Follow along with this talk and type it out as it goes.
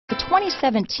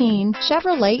2017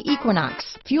 Chevrolet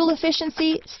Equinox. Fuel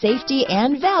efficiency, safety,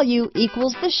 and value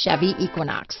equals the Chevy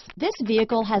Equinox. This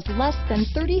vehicle has less than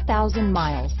 30,000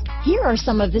 miles. Here are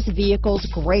some of this vehicle's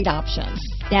great options: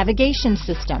 navigation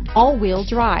system, all-wheel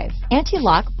drive,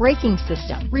 anti-lock braking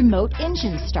system, remote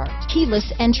engine start,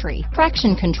 keyless entry,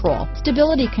 traction control,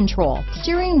 stability control,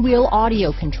 steering wheel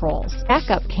audio controls,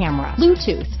 backup camera,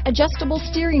 Bluetooth, adjustable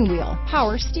steering wheel,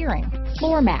 power steering,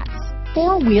 floor mats,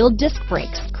 four-wheel disc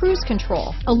brakes, cruise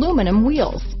control, aluminum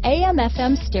wheels,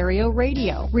 AM/FM stereo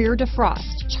radio, rear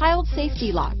defrost, child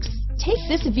safety locks. Take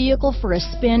this vehicle for a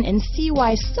spin and see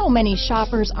why so many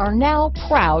shoppers are now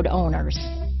proud owners.